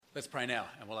Let's pray now,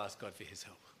 and we'll ask God for his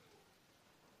help.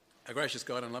 Our gracious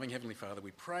God and loving Heavenly Father,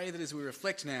 we pray that as we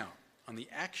reflect now on the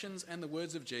actions and the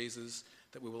words of Jesus,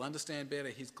 that we will understand better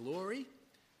his glory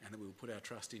and that we will put our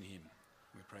trust in him.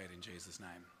 We pray it in Jesus' name.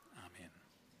 Amen.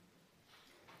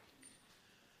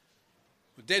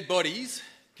 Well, dead bodies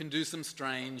can do some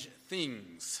strange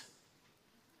things.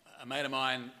 A mate of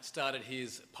mine started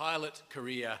his pilot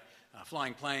career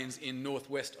flying planes in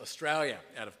northwest Australia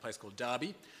out of a place called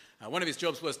Derby. One of his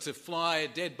jobs was to fly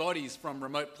dead bodies from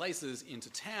remote places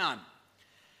into town.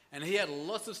 And he had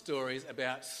lots of stories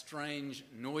about strange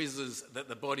noises that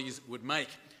the bodies would make.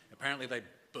 Apparently they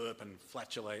burp and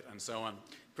flatulate and so on.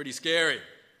 Pretty scary.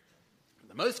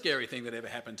 The most scary thing that ever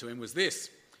happened to him was this.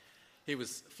 He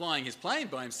was flying his plane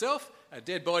by himself. A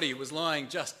dead body was lying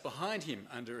just behind him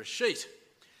under a sheet.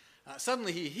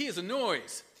 Suddenly he hears a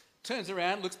noise, turns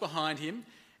around, looks behind him,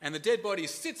 and the dead body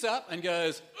sits up and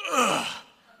goes, "Ugh!"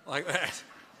 like that.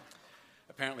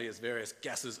 Apparently as various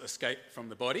gases escape from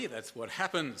the body, that's what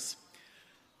happens.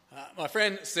 My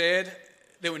friend said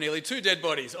there were nearly 2 dead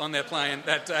bodies on their plane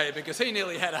that day because he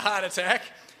nearly had a heart attack,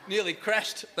 nearly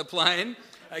crashed the plane,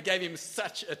 gave him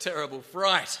such a terrible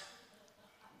fright.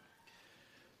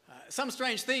 Some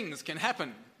strange things can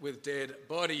happen with dead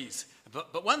bodies,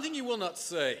 but one thing you will not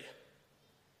see.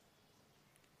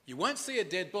 You won't see a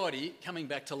dead body coming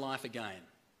back to life again.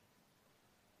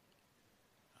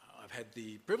 I've had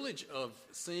the privilege of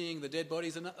seeing the dead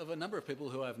bodies of a number of people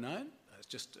who I've known.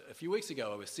 Just a few weeks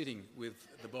ago I was sitting with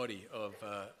the body of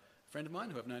a friend of mine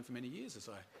who I've known for many years as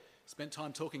I spent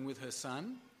time talking with her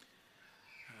son.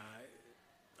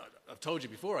 I've told you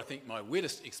before, I think my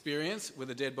weirdest experience with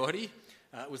a dead body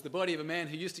was the body of a man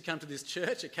who used to come to this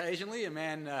church occasionally,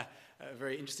 a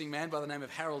very interesting man by the name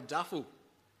of Harold Duffel.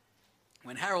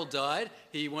 When Harold died,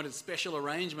 he wanted special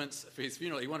arrangements for his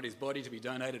funeral. He wanted his body to be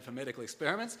donated for medical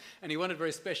experiments, and he wanted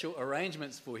very special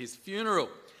arrangements for his funeral.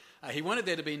 He wanted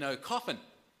there to be no coffin.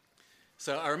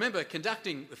 So I remember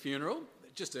conducting the funeral,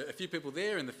 just a few people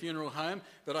there in the funeral home,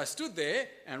 that I stood there,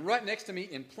 and right next to me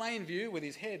in plain view with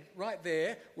his head right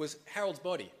there was Harold's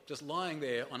body, just lying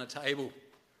there on a table.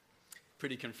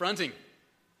 Pretty confronting.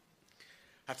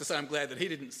 I have to say I'm glad that he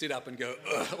didn't sit up and go,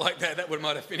 "Ugh," like that. That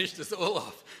might have finished us all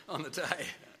off on the day.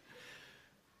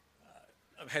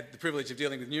 I've had the privilege of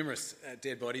dealing with numerous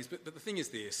dead bodies, but the thing is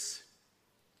this.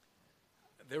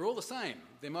 They're all the same.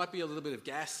 There might be a little bit of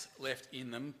gas left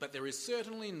in them, but there is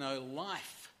certainly no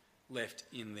life left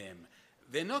in them.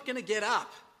 They're not going to get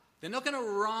up. They're not going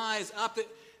to rise up.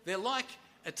 They're like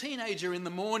a teenager in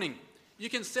the morning. You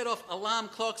can set off alarm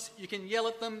clocks, you can yell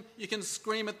at them, you can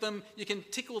scream at them, you can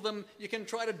tickle them, you can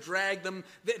try to drag them.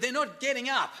 They're not getting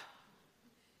up.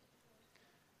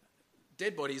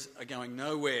 Dead bodies are going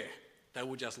nowhere. They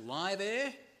will just lie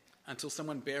there until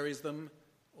someone buries them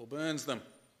or burns them.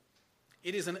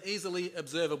 It is an easily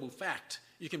observable fact.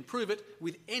 You can prove it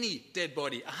with any dead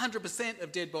body. 100%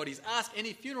 of dead bodies. Ask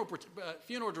any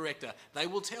funeral director. They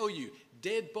will tell you,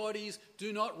 dead bodies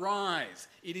do not rise.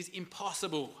 It is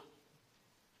impossible.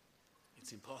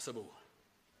 It's impossible.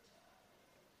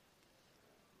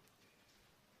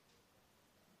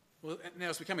 Well, now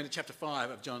as we come into chapter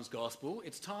 5 of John's Gospel,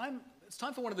 it's time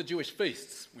for one of the Jewish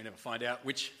feasts. We never find out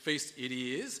which feast it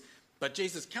is, but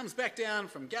Jesus comes back down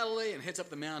from Galilee and heads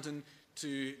up the mountain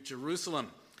to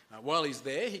Jerusalem. While he's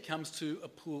there, he comes to a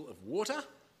pool of water.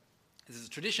 This is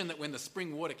a tradition that when the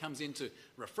spring water comes in to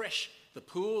refresh the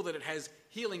pool, that it has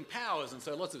healing powers, and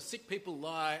so lots of sick people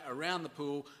lie around the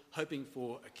pool hoping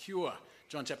for a cure.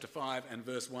 John chapter 5 and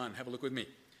verse 1. Have a look with me.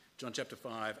 John chapter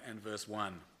 5 and verse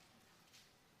 1.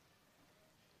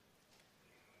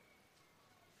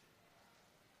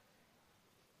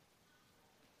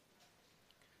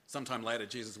 Sometime later,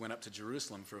 Jesus went up to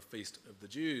Jerusalem for a feast of the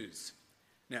Jews.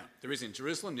 Now, there is in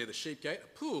Jerusalem, near the sheep gate,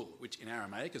 a pool, which in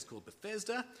Aramaic is called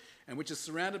Bethesda, and which is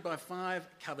surrounded by 5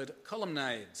 covered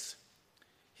colonnades.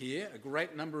 Here, a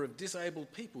great number of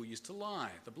disabled people used to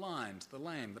lie, the blind, the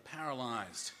lame, the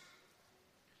paralysed.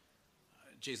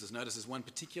 Jesus notices one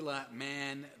particular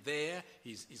man there.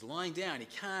 He's lying down. He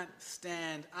can't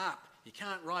stand up. He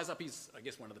can't rise up. He's, I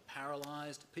guess, one of the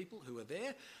paralysed people who are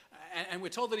there. And we're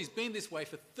told that he's been this way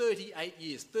for 38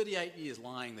 years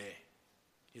lying there.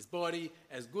 His body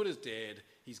as good as dead.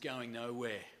 He's going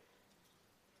nowhere.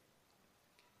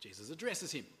 Jesus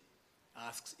addresses him,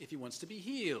 asks if he wants to be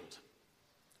healed.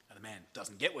 And the man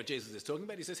doesn't get what Jesus is talking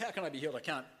about. He says, "How can I be healed? I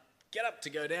can't get up to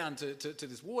go down to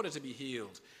this water to be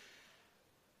healed."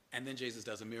 And then Jesus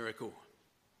does a miracle.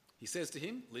 He says to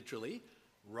him, literally,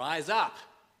 "Rise up."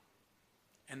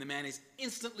 And the man is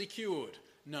instantly cured.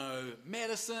 no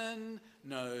medicine,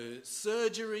 no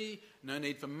surgery, no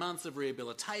need for months of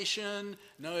rehabilitation,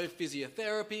 no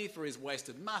physiotherapy for his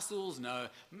wasted muscles, no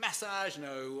massage,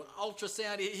 no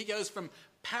ultrasound. He goes from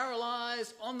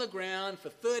paralysed on the ground for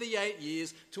 38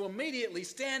 years to immediately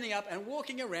standing up and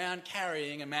walking around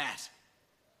carrying a mat.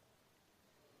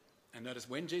 And notice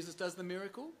when Jesus does the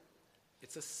miracle,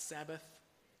 it's a Sabbath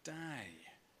day.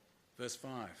 Verse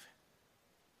 5.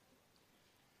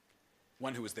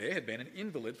 One who was there had been an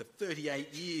invalid for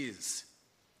 38 years.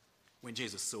 When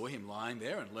Jesus saw him lying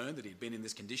there and learned that he'd been in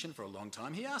this condition for a long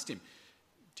time, he asked him,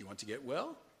 "Do you want to get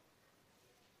well?"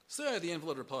 "Sir," the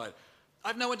invalid replied,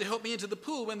 "I've no one to help me into the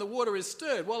pool when the water is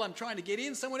stirred. While I'm trying to get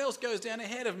in, someone else goes down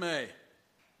ahead of me."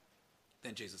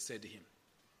 Then Jesus said to him,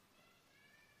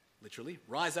 literally,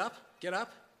 "Rise up, get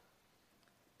up,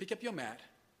 pick up your mat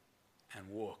and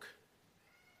walk."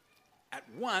 At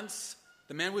once,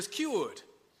 the man was cured.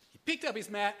 He picked up his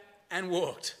mat and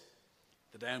walked.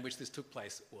 The day on which this took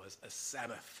place was a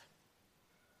Sabbath.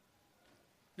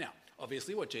 Now,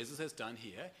 obviously what Jesus has done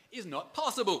here is not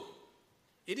possible.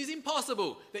 It is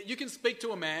impossible that you can speak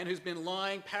to a man who's been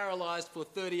lying paralysed for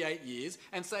 38 years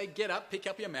and say, "Get up, pick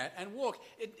up your mat and walk."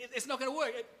 It's not going to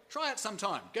work. Try it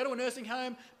sometime. Go to a nursing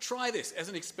home, try this as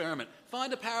an experiment.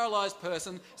 Find a paralysed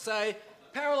person, say,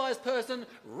 "Paralysed person,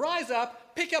 rise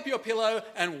up, pick up your pillow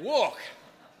and walk."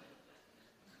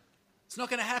 It's not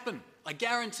going to happen. I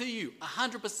guarantee you,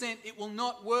 100% it will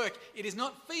not work. It is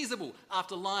not feasible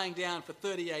after lying down for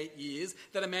 38 years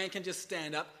that a man can just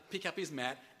stand up, pick up his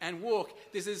mat and walk.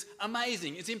 This is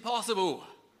amazing. It's impossible.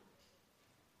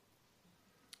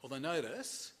 Although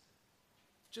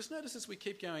just notice as we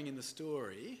keep going in the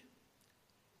story,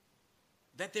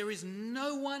 that there is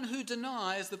no one who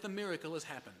denies that the miracle has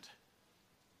happened.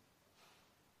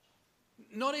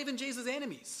 Not even Jesus'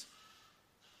 enemies.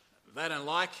 They don't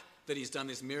like that he's done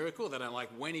this miracle. They don't like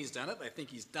when he's done it. They think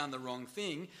he's done the wrong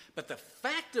thing. But the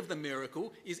fact of the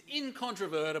miracle is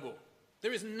incontrovertible.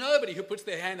 There is nobody who puts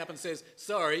their hand up and says,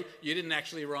 "Sorry, you didn't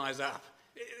actually rise up."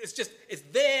 It's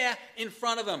there in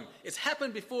front of them. It's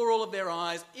happened before all of their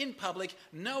eyes in public.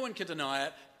 No one can deny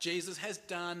it. Jesus has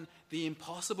done the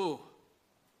impossible.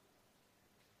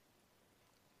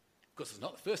 Of course, it's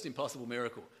not the first impossible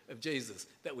miracle of Jesus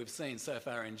that we've seen so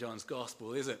far in John's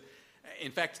Gospel, is it?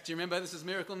 In fact, do you remember this is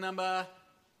miracle number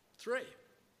 3?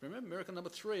 Remember miracle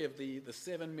number 3 of the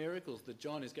 7 miracles that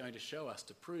John is going to show us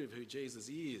to prove who Jesus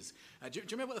is. Do you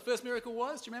remember what the first miracle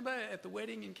was? Do you remember at the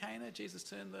wedding in Cana, Jesus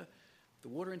turned the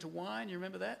water into wine? You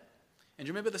remember that? And do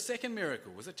you remember the second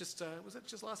miracle? Was it just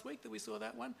last week that we saw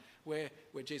that one? Where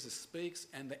Jesus speaks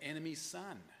and the enemy's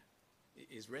son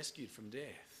is rescued from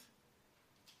death.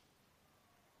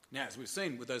 Now, as we've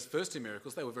seen with those first 2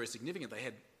 miracles, they were very significant. They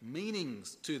had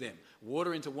meanings to them.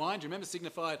 Water into wine, do you remember,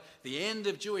 signified the end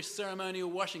of Jewish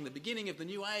ceremonial washing, the beginning of the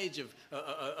new age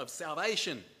of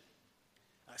salvation.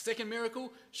 Second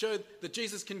miracle showed that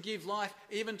Jesus can give life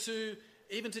even to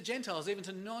Gentiles, even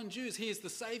to non-Jews. He is the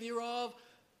saviour of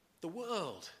the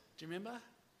world. Do you remember?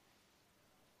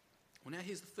 Well, now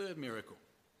here's the third miracle.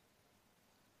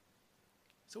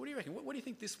 So what do you reckon? What do you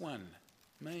think this one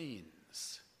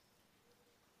means?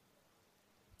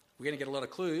 We're going to get a lot of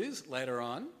clues later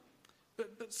on.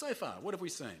 But so far, what have we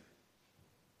seen?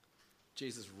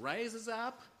 Jesus raises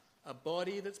up a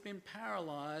body that's been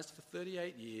paralysed for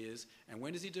 38 years. And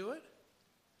when does he do it?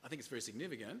 I think it's very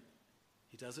significant.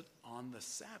 He does it on the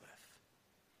Sabbath.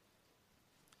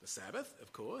 The Sabbath,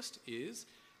 of course, is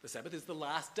the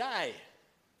last day.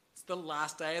 It's the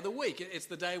last day of the week. It's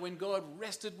the day when God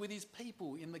rested with his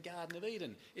people in the Garden of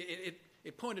Eden.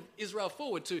 It pointed Israel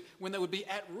forward to when they would be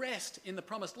at rest in the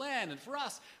promised land. And for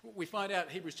us, we find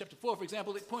out Hebrews chapter 4, for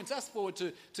example, it points us forward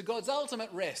to God's ultimate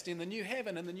rest in the new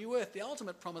heaven and the new earth, the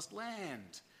ultimate promised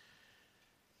land.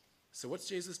 So what's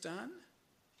Jesus done?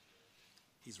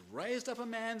 He's raised up a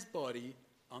man's body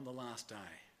on the last day.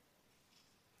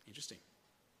 Interesting.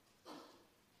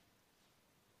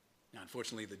 Now,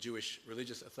 unfortunately, the Jewish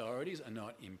religious authorities are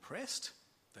not impressed.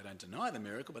 They don't deny the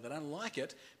miracle, but they don't like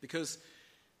it because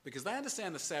they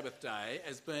understand the Sabbath day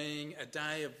as being a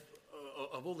day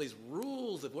of all these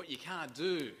rules of what you can't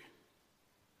do.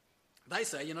 They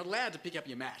say you're not allowed to pick up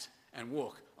your mat and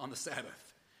walk on the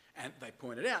Sabbath. And they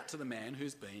point it out to the man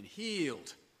who's been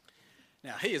healed.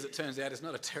 Now, he, as it turns out, is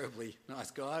not a terribly nice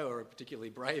guy or a particularly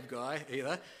brave guy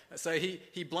either. So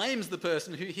he blames the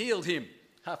person who healed him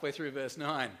halfway through verse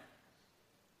 9.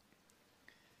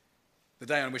 The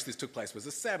day on which this took place was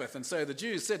a Sabbath, and so the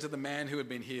Jews said to the man who had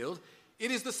been healed, "It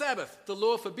is the Sabbath. The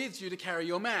law forbids you to carry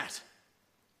your mat."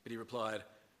 But he replied,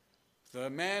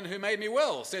 "The man who made me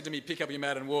well said to me, 'Pick up your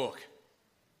mat and walk.'"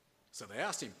 So they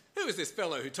asked him, "Who is this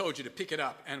fellow who told you to pick it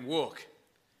up and walk?"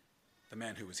 The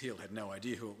man who was healed had no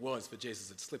idea who it was, for Jesus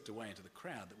had slipped away into the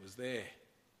crowd that was there.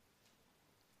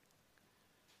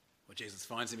 Well, Jesus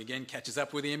finds him again, catches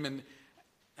up with him, and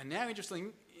now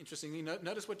interestingly,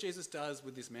 notice what Jesus does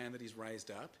with this man that he's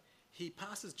raised up. He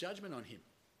passes judgment on him.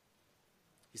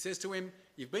 He says to him,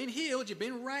 "You've been healed, you've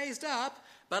been raised up,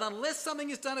 but unless something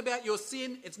is done about your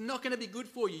sin, it's not going to be good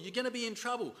for you. You're going to be in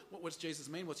trouble." What does Jesus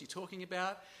mean? What's he talking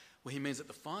about? Well, he means at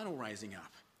the final raising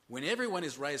up, when everyone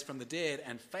is raised from the dead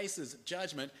and faces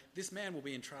judgment, this man will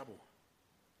be in trouble.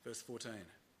 Verse 14.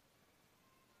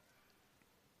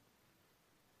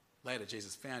 Later,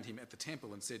 Jesus found him at the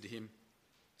temple and said to him,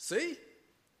 "See,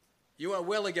 you are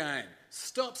well again.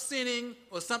 Stop sinning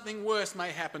or something worse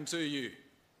may happen to you."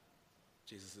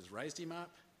 Jesus has raised him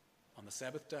up on the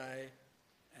Sabbath day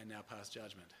and now passed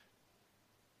judgment.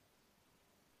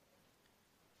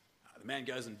 The man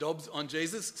goes and dobs on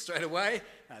Jesus straight away.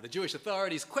 The Jewish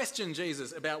authorities question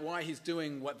Jesus about why he's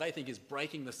doing what they think is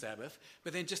breaking the Sabbath.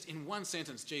 But then just in one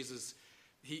sentence, Jesus,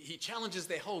 he challenges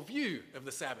their whole view of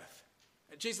the Sabbath.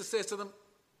 Jesus says to them,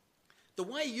 "The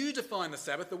way you define the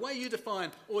Sabbath, the way you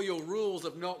define all your rules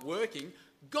of not working,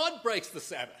 God breaks the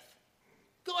Sabbath.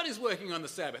 God is working on the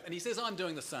Sabbath." And he says, "I'm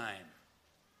doing the same."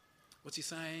 What's he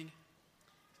saying?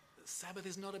 The Sabbath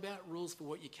is not about rules for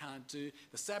what you can't do.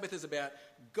 The Sabbath is about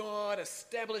God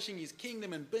establishing his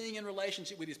kingdom and being in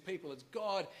relationship with his people. It's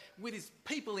God with his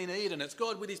people in Eden. It's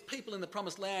God with his people in the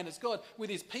promised land. It's God with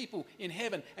his people in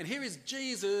heaven. And here is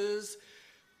Jesus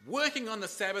working on the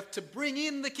Sabbath to bring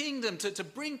in the kingdom, to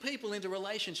bring people into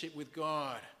relationship with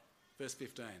God. Verse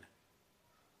 15.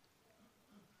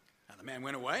 Now the man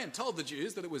went away and told the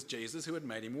Jews that it was Jesus who had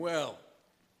made him well.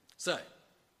 So,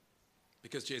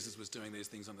 because Jesus was doing these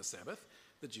things on the Sabbath,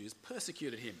 the Jews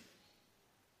persecuted him.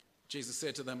 Jesus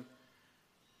said to them,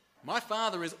 "My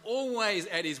Father is always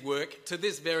at his work to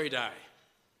this very day,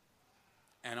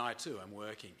 and I too am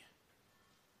working."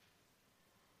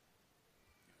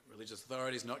 Religious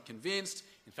authorities not convinced.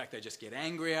 In fact, they just get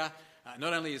angrier.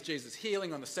 Not only is Jesus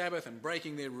healing on the Sabbath and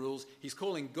breaking their rules, he's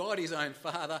calling God his own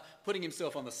Father, putting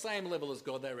himself on the same level as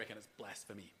God. They reckon it's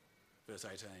blasphemy. Verse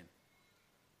 18.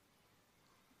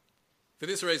 For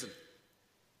this reason,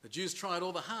 the Jews tried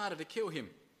all the harder to kill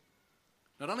him.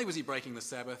 Not only was he breaking the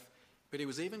Sabbath, but he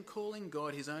was even calling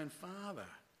God his own Father,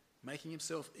 making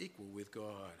himself equal with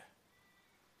God.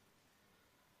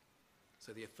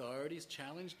 So the authorities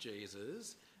challenged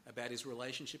Jesus about his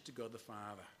relationship to God the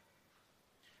Father.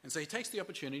 And so he takes the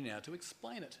opportunity now to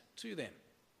explain it to them.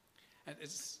 And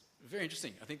it's very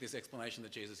interesting, I think, this explanation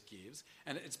that Jesus gives.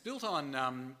 And it's built on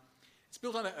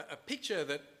a picture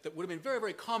that would have been very,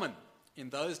 very common in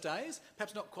those days.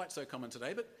 Perhaps not quite so common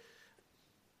today, but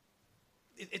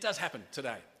it does happen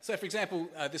today. So, for example,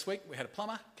 this week we had a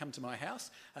plumber come to my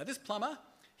house. This plumber,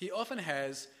 he often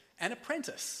has an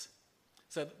apprentice.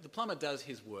 So the plumber does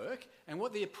his work, and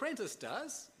what the apprentice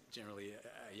does, generally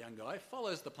a young guy,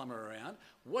 follows the plumber around,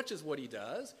 watches what he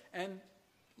does, and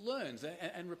learns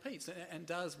and repeats and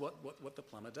does what the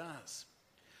plumber does.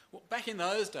 Well, back in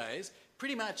those days,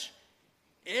 pretty much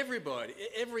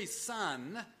every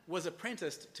son was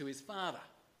apprenticed to his father.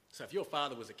 So if your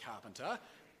father was a carpenter,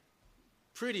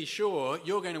 pretty sure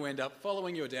you're going to end up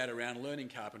following your dad around learning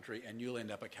carpentry, and you'll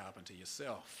end up a carpenter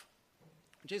yourself.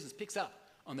 Jesus picks up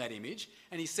on that image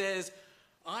and he says,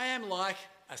 "I am like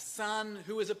a son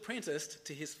who is apprenticed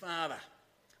to his father.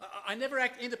 I never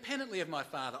act independently of my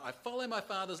father. I follow my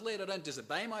father's lead. I don't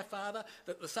disobey my father."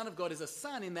 That the Son of God is a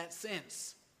son in that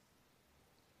sense.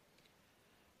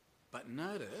 But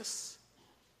notice,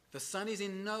 the Son is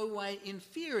in no way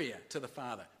inferior to the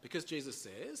Father, because Jesus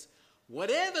says,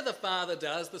 whatever the Father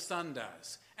does, the Son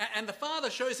does. And the Father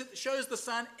shows the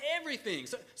Son everything.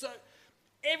 So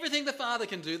everything the Father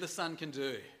can do, the Son can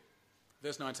do.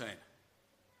 Verse 19.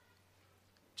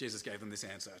 Jesus gave them this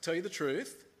answer. "I tell you the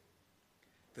truth,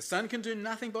 the Son can do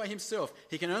nothing by himself.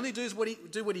 He can only do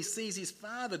what he sees his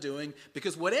Father doing,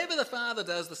 because whatever the Father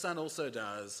does, the Son also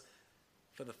does.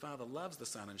 For the Father loves the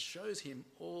Son and shows him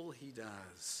all he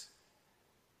does."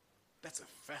 That's a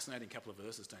fascinating couple of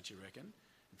verses, don't you reckon?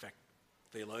 In fact,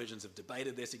 theologians have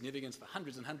debated their significance for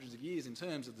hundreds and hundreds of years in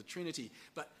terms of the Trinity.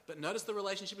 But notice the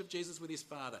relationship of Jesus with his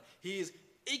Father. He is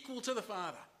equal to the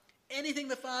Father. Anything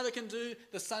the Father can do,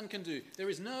 the Son can do. There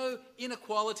is no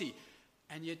inequality.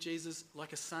 And yet Jesus,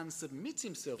 like a son, submits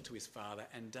himself to his Father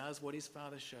and does what his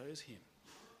Father shows him.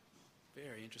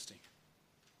 Very interesting.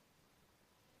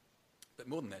 But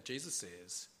more than that, Jesus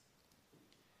says,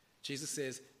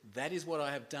 "That is what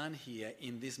I have done here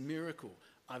in this miracle.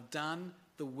 I've done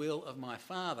the will of my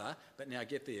Father." But now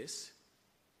get this,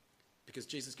 because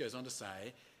Jesus goes on to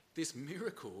say, this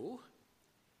miracle,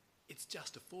 it's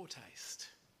just a foretaste.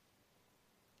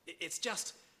 It's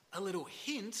just a little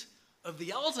hint of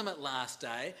the ultimate last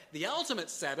day, the ultimate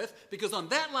Sabbath, because on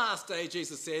that last day,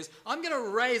 Jesus says, I'm going to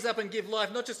raise up and give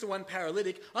life not just to one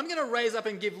paralytic, I'm going to raise up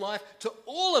and give life to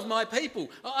all of my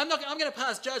people. I'm going to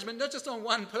pass judgment not just on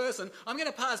one person, I'm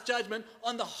going to pass judgment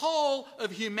on the whole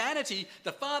of humanity.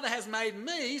 The Father has made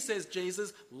me, says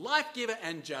Jesus, life giver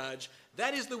and judge.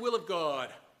 That is the will of God.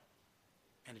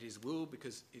 And it is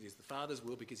the Father's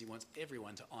will because he wants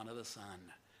everyone to honour the Son.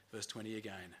 Verse 20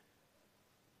 again.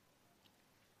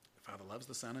 The Father loves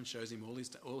the Son and shows him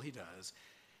all he does.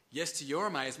 Yes, to your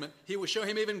amazement, he will show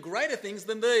him even greater things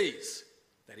than these.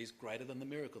 That is, greater than the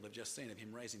miracle they've just seen of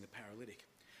him raising the paralytic.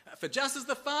 For just as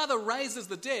the Father raises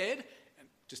the dead, and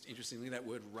just interestingly, that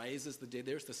word raises the dead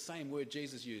there, it's the same word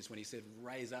Jesus used when he said,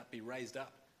 raise up, be raised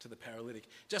up to the paralytic.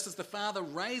 Just as the Father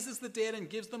raises the dead and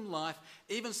gives them life,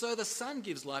 even so the Son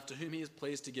gives life to whom he is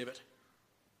pleased to give it.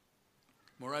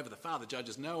 Moreover, the Father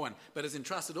judges no one, but has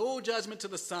entrusted all judgment to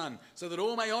the Son, so that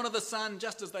all may honour the Son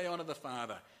just as they honour the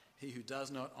Father. He who does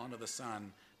not honour the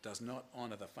Son does not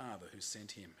honour the Father who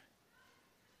sent him.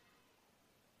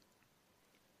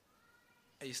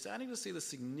 Are you starting to see the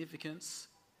significance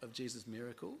of Jesus'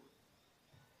 miracle?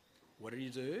 What did he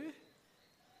do?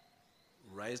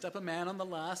 Raised up a man on the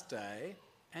last day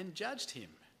and judged him.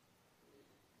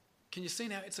 Can you see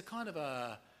now? It's a kind of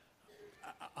a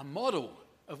model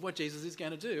of what Jesus is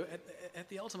going to do at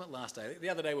the ultimate last day. The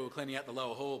other day we were cleaning out the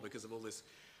lower hall because of all this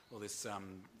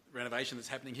renovation that's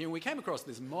happening here, and we came across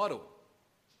this model.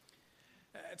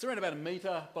 It's around about 1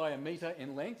 metre by 1 metre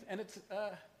in length, and it's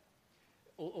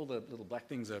all the little black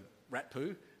things are rat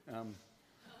poo,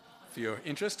 for your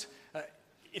interest.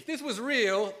 If this was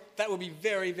real, that would be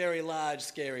very, very large,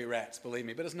 scary rats, believe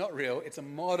me, but it's not real, it's a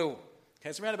model. Okay,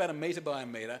 it's around about 1 metre by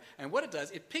 1 metre, and what it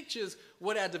does, it pictures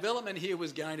what our development here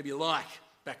was going to be like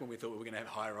back when we thought we were going to have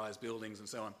high-rise buildings and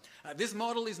so on. This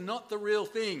model is not the real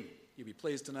thing, you'll be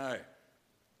pleased to know.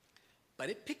 But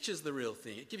it pictures the real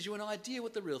thing. It gives you an idea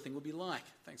what the real thing will be like.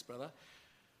 Thanks, brother.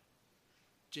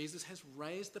 Jesus has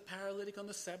raised the paralytic on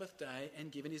the Sabbath day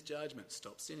and given his judgment.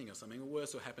 Stop sinning or something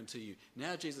worse will happen to you.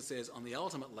 Now Jesus says, on the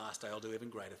ultimate last day, I'll do even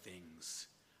greater things.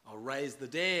 I'll raise the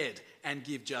dead and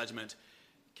give judgment.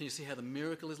 Can you see how the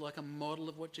miracle is like a model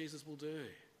of what Jesus will do?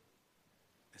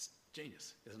 That's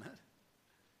genius, isn't it?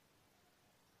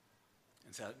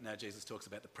 And so now Jesus talks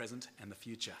about the present and the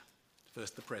future.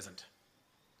 First, the present.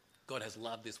 God has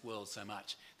loved this world so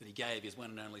much that he gave his one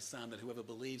and only Son, that whoever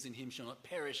believes in him shall not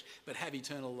perish but have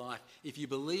eternal life. If you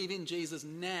believe in Jesus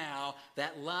now,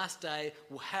 that last day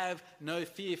will have no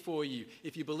fear for you.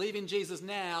 If you believe in Jesus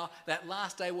now, that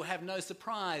last day will have no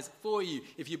surprise for you.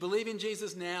 If you believe in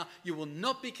Jesus now, you will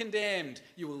not be condemned.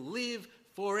 You will live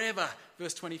forever.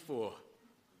 Verse 24.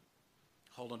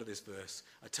 Hold on to this verse.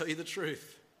 I tell you the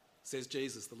truth, says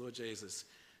Jesus, the Lord Jesus.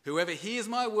 Whoever hears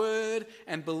my word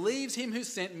and believes him who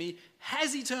sent me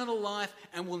has eternal life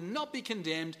and will not be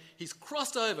condemned. He's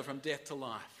crossed over from death to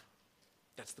life.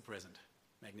 That's the present.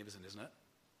 Magnificent, isn't it?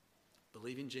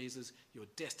 Believe in Jesus. Your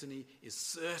destiny is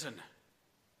certain.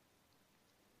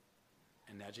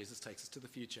 And now Jesus takes us to the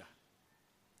future,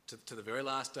 to the very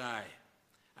last day.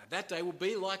 That day will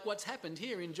be like what's happened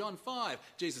here in John 5.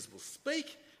 Jesus will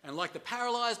speak, and like the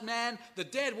paralysed man, the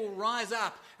dead will rise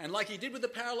up. And like he did with the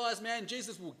paralysed man,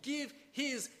 Jesus will give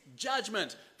his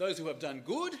judgment. Those who have done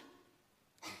good,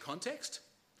 in context,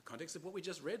 the context of what we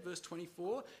just read, verse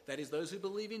 24, that is those who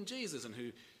believe in Jesus and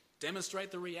who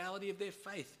demonstrate the reality of their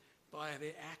faith by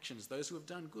their actions. Those who have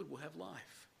done good will have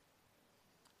life.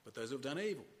 But those who have done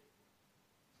evil,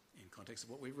 in context of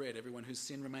what we've read, everyone whose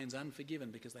sin remains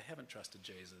unforgiven because they haven't trusted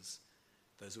Jesus,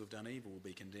 those who have done evil will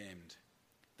be condemned.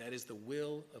 That is the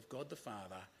will of God the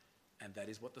Father, and that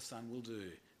is what the Son will do.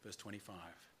 Verse 25. I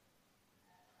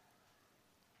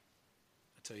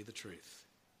tell you the truth.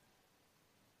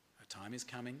 A time is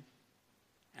coming,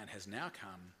 and has now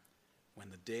come, when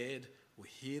the dead will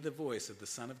hear the voice of the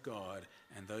Son of God,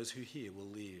 and those who hear will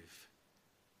live.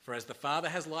 For as the Father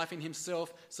has life in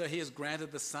himself, so he has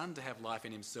granted the Son to have life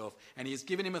in himself, and he has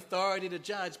given him authority to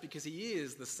judge because he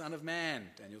is the Son of Man.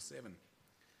 Daniel 7.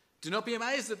 Do not be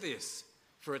amazed at this.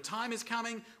 For a time is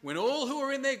coming when all who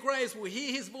are in their graves will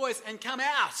hear his voice and come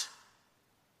out.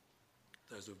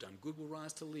 Those who have done good will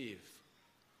rise to live,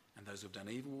 and those who have done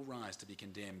evil will rise to be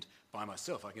condemned. By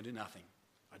myself I can do nothing.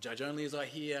 I judge only as I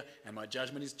hear, and my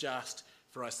judgment is just,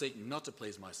 for I seek not to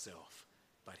please myself,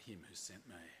 but him who sent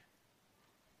me.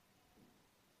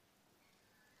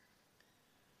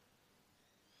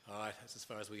 All right, that's as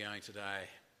far as we're going today.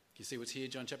 Can you see what's here?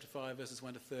 John chapter 5, verses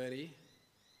 1 to 30.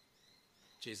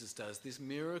 Jesus does this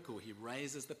miracle. He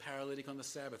raises the paralytic on the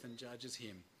Sabbath and judges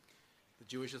him. The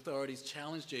Jewish authorities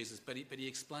challenge Jesus, but he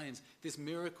explains this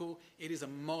miracle, it is a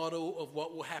model of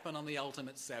what will happen on the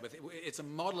ultimate Sabbath. It's a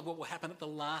model of what will happen at the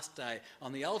last day.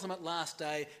 On the ultimate last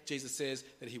day, Jesus says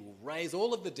that he will raise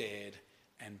all of the dead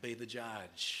and be the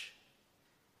judge.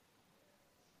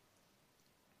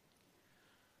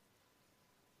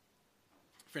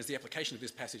 Friends, the application of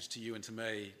this passage to you and to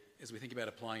me, as we think about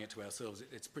applying it to ourselves,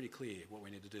 it's pretty clear what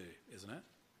we need to do, isn't it?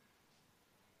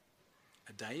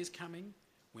 A day is coming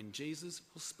when Jesus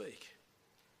will speak.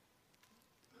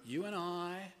 You and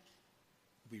I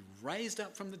will be raised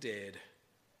up from the dead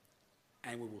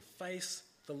and we will face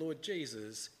the Lord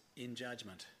Jesus in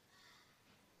judgment.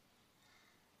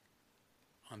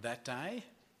 On that day,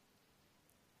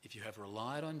 if you have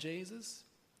relied on Jesus,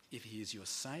 if he is your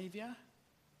Saviour,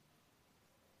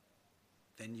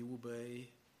 then you will be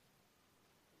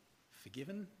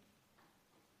forgiven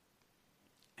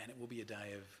and it will be a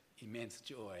day of immense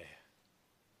joy.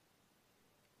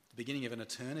 The beginning of an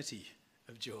eternity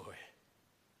of joy.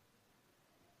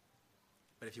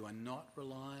 But if you are not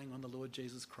relying on the Lord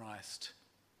Jesus Christ,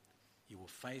 you will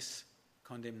face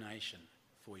condemnation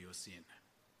for your sin.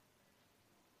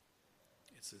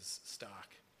 It's as stark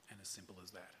and as simple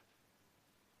as that.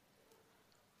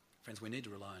 Friends, we need to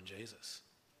rely on Jesus.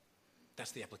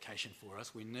 That's the application for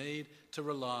us. We need to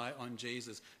rely on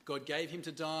Jesus. God gave him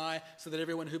to die so that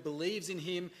everyone who believes in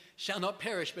him shall not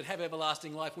perish but have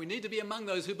everlasting life. We need to be among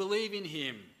those who believe in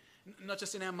him, not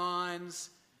just in our minds.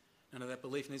 None of that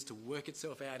belief needs to work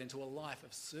itself out into a life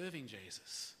of serving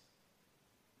Jesus.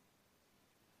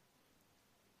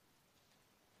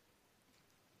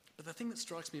 But the thing that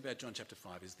strikes me about John chapter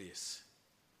 5 is this.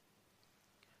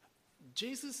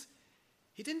 Jesus,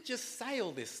 he didn't just say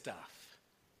all this stuff.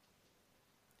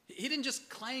 He didn't just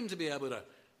claim to be able to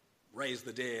raise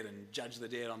the dead and judge the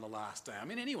dead on the last day. I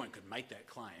mean, anyone could make that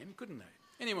claim, couldn't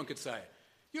they? Anyone could say,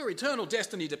 your eternal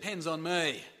destiny depends on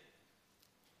me.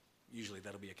 Usually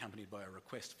that'll be accompanied by a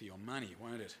request for your money,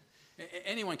 won't it?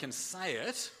 Anyone can say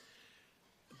it,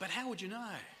 but how would you know?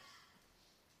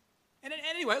 And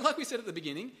anyway, like we said at the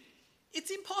beginning,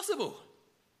 it's impossible.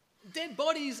 Dead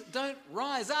bodies don't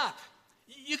rise up.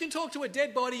 You can talk to a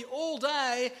dead body all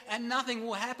day and nothing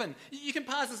will happen. You can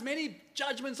pass as many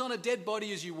judgments on a dead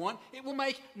body as you want. It will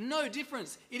make no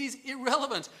difference. It is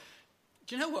irrelevant.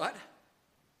 Do you know what?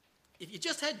 If you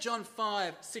just had John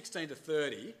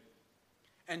 5:16-30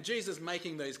 and Jesus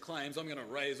making these claims, I'm going to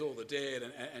raise all the dead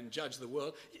and judge the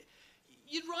world,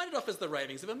 you'd write it off as the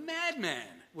ravings of a madman,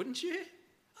 wouldn't you?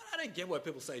 I don't get why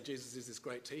people say Jesus is this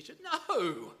great teacher.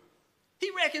 No! He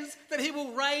reckons that he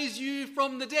will raise you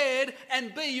from the dead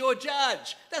and be your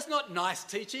judge. That's not nice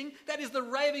teaching. That is the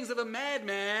ravings of a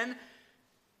madman.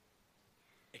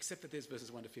 Except that there's verses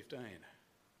 1-15.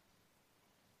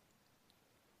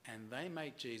 And they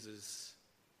make Jesus,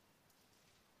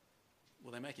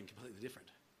 well, they make him completely different,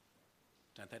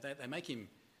 don't they? They make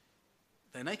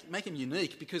him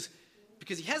unique because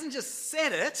he hasn't just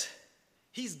said it.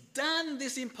 He's done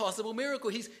this impossible miracle.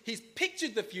 He's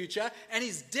pictured the future and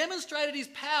he's demonstrated his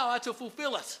power to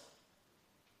fulfill it.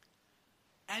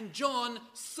 And John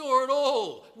saw it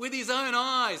all with his own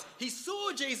eyes. He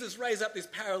saw Jesus raise up this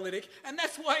paralytic, and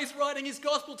that's why he's writing his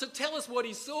gospel, to tell us what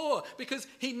he saw, because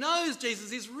he knows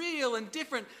Jesus is real and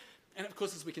different. And of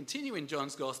course, as we continue in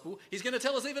John's gospel, he's going to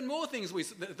tell us even more things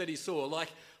that he saw,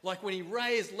 like when he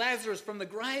raised Lazarus from the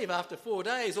grave after 4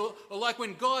 days, or like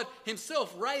when God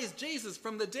himself raised Jesus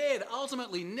from the dead,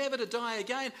 ultimately never to die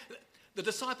again. The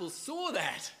disciples saw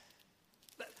that.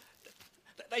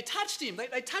 They touched him.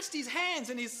 They touched his hands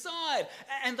and his side,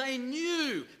 and they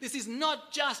knew this is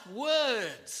not just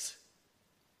words.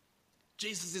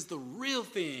 Jesus is the real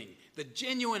thing, the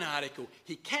genuine article.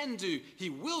 He can do, he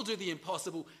will do the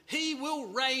impossible. He will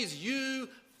raise you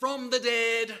from the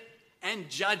dead and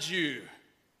judge you.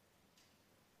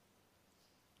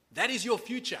 That is your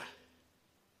future.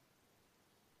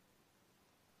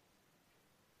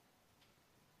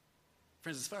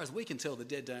 Friends, as far as we can tell, the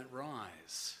dead don't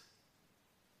rise.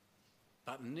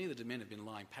 But neither do men have been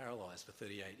lying paralysed for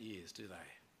 38 years, do they?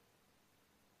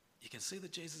 You can see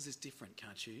that Jesus is different,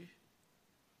 can't you?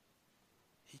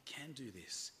 He can do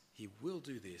this. He will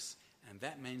do this. And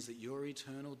that means that your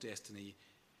eternal destiny,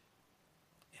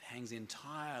 it hangs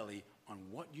entirely on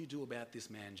what you do about this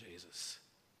man, Jesus.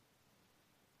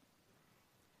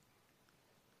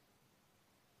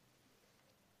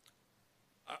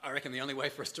 I reckon the only way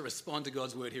for us to respond to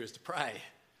God's word here is to pray.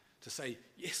 To say,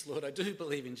 yes, Lord, I do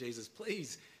believe in Jesus.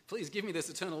 Please give me this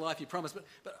eternal life you promised.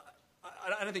 But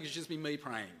I don't think it should just be me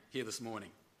praying here this morning.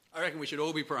 I reckon we should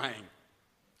all be praying.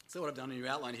 So what I've done in your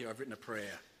outline here, I've written a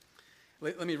prayer.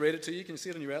 Let me read it to you. Can you see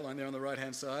it on your outline there on the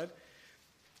right-hand side?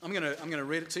 I'm going to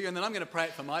read it to you, and then I'm going to pray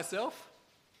it for myself.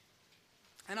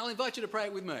 And I'll invite you to pray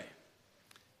it with me.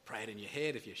 Pray it in your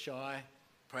head if you're shy.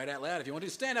 Pray it out loud if you want to.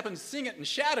 Stand up and sing it and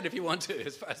shout it if you want to,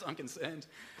 as far as I'm concerned.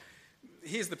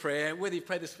 Here's the prayer. Whether you're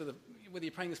praying this for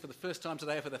the first time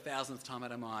today or for the 1,000th time, I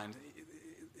don't mind.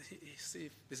 See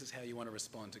if this is how you want to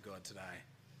respond to God today.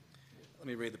 Let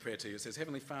me read the prayer to you. It says,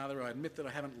 Heavenly Father, I admit that I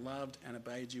haven't loved and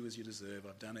obeyed you as you deserve.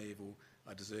 I've done evil.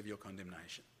 I deserve your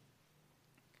condemnation.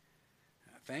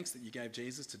 Thanks that you gave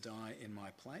Jesus to die in my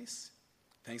place.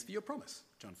 Thanks for your promise,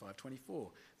 John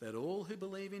 5:24, that all who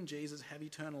believe in Jesus have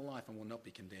eternal life and will not be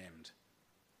condemned.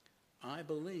 I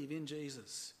believe in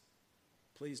Jesus.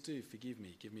 Please do forgive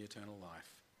me. Give me eternal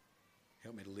life.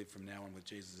 Help me to live from now on with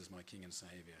Jesus as my King and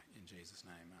Saviour. In Jesus'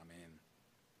 name, amen.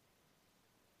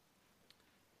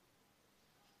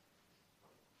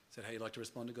 Is that how you'd like to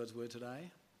respond to God's word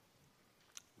today?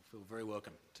 You feel very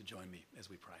welcome to join me as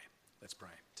we pray. Let's pray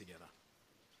together.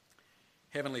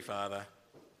 Heavenly Father,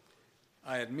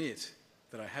 I admit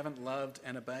that I haven't loved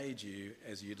and obeyed you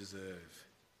as you deserve.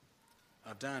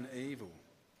 I've done evil.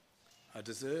 I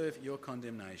deserve your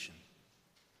condemnation.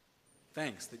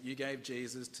 Thanks that you gave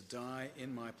Jesus to die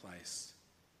in my place.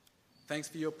 Thanks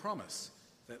for your promise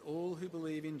that all who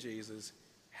believe in Jesus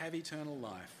have eternal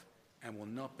life and will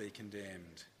not be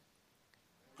condemned.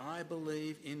 I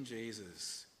believe in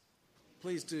Jesus.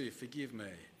 Please do forgive me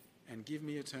and give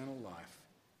me eternal life.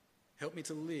 Help me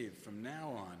to live from now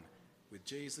on with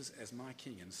Jesus as my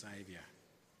King and Saviour.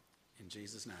 In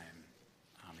Jesus' name.